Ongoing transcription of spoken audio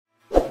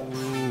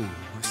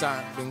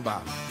shine, bing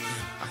bop.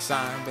 I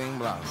shine, bing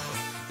bop.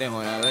 They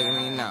wanna look at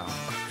me now.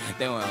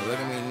 They wanna look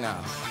at me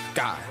now.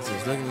 Guys,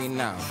 just look at me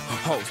now.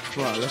 Hoes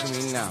wanna look at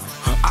me now.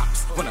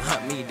 Ops wanna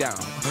hunt me down.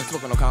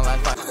 Smoking no kind like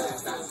fire.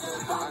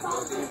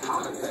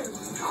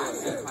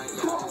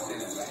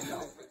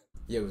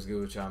 Yo, what's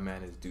good with y'all,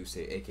 man? It's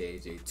Dusse, aka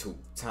J2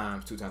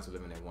 times to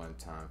living at one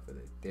time for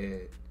the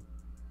dead.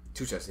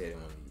 Two shots said it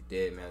want to be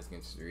dead, man. Let's get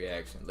into the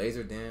reaction.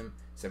 LAZER Dim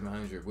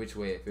 700 Which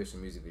Way official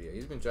music video.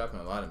 He's been dropping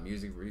a lot of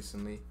music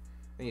recently.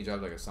 I think he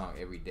drops like a song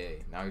every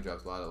day. Now he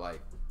drops a lot of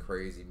like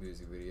crazy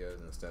music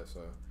videos and stuff.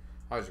 So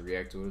I just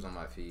react to it. It was on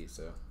my feed.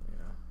 So you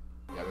know,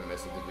 y'all been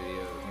messing with the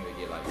video. I think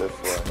they get like more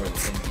than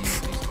 10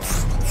 views each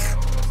time.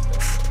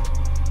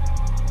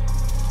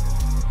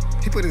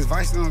 He put his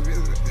vice on.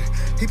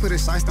 He put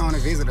his shiesty on a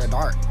visitor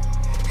dark.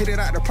 Hit it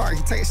out the park,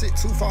 he takes shit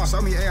too far.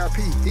 Show me ARP,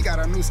 he got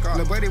a new scar.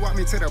 Lil' buddy walk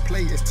me to the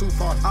plate, it's too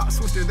far. I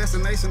switch the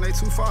destination, they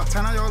too far.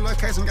 Turn on your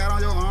location, got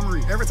on your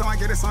armory. Every time I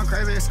get it something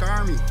crazy, it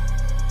scar me.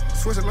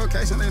 Switch the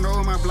location, they know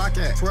where my block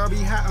at. 12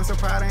 be hot, I'm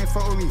surprised they ain't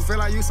fuck with me. Feel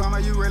like you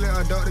somebody, you really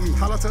adopted me.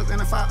 Hollow tucks in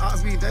the 5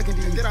 ox be decking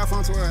you. Get off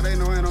on 12, they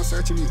know ain't no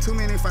searching me. Too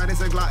many fights,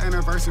 it's a Glock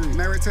anniversary.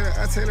 Married to the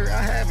artillery,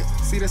 I have it.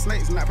 See the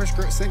snakes, not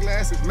prescription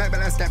sunglasses. Map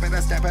that step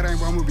it, ain't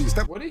one movie.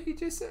 What did he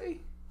just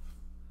say?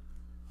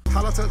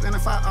 Hollow tucks in the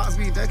 5 ox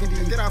be decking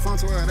you. Get off on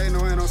 12, they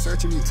know ain't no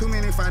searching me. Too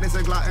many fights, it's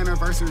a Glock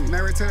anniversary.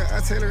 Married to the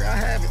artillery, I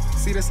have it.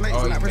 See the snakes,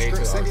 not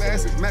prescription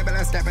sunglasses. Map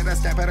that step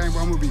it, ain't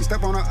one movie.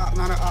 Step on the ox,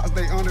 not the ox,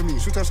 they under me.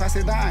 Shoot your shot,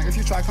 sit down if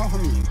you try come for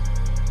me.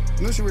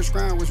 Knew she was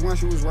scram which one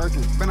she was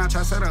working. Then I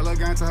try to set up, look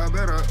game to her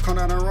better. Come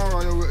down the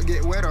road, you'll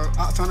get wetter.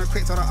 Ox trying to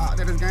quit to the ox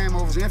that it's game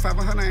over. Gen 5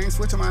 her name,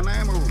 switching my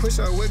name over. Push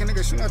up, wig,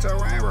 nigga, shoot out your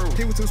rainbow.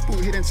 He was too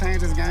spooked, he didn't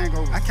change his gang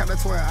over. I kept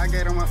the 12, I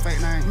gave him a fake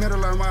name.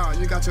 Middle of the mile,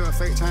 you got your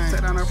fake chain.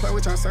 Set down the play,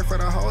 we tryna surf for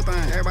the whole thing.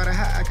 Everybody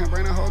hot, I can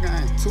bring the whole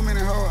game. Too many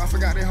hoes, I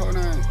forgot their whole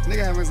name.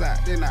 Nigga having Zot,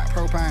 they not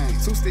propane.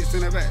 2 sticks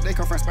in the back, they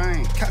come from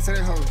Spain. Cat to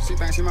that hoe, she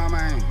think she my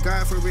main.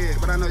 God forbid,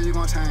 but I know you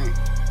gon' change.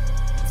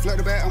 Flood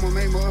the bag, I'ma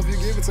make more if you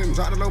give it to me.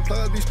 Drop the low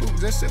plugs, be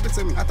spooked, just ship it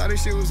to me. I thought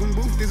this shit was some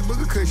booth, this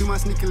booger cush. You my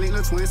sneaky link,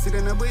 little twin, sit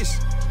in the bush.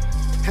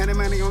 Handy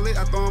man, he on lit,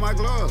 I throw on my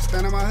gloves.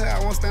 Stand in my head, I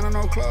won't stand on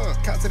no club.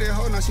 Cat to that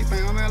hoe, now she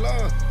think I'm in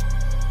love.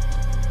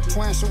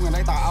 Twin shooting,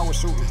 they thought I was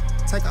shooting.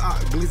 Take a out,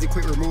 glizzy,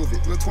 quick remove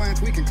it. Little twin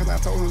tweaking, cause I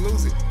told him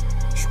lose it.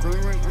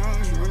 Screaming,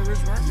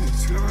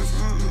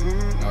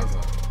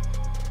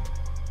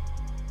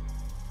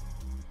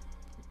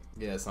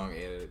 Yeah, that song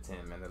 8 out of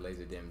 10, man. The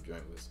LAZER Dim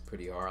joint was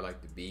pretty hard. I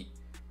like the beat.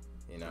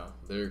 You know,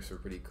 lyrics were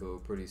pretty cool,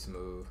 pretty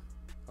smooth.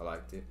 I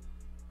liked it.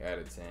 8 out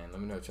of 10.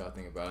 Let me know what y'all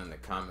think about it in the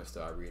comments.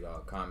 So I read all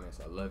comments.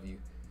 I love you.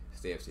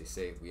 Stay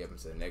safe. We up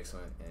into the next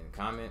one. And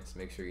comments,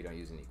 make sure you don't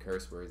use any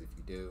curse words. If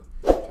you do,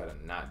 try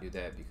to not do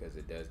that because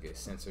it does get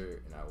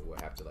censored, and I will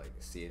have to like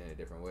see it in a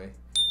different way.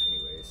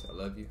 Anyways, I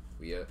love you.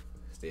 We up.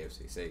 Stay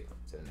safe.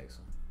 To the next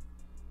one.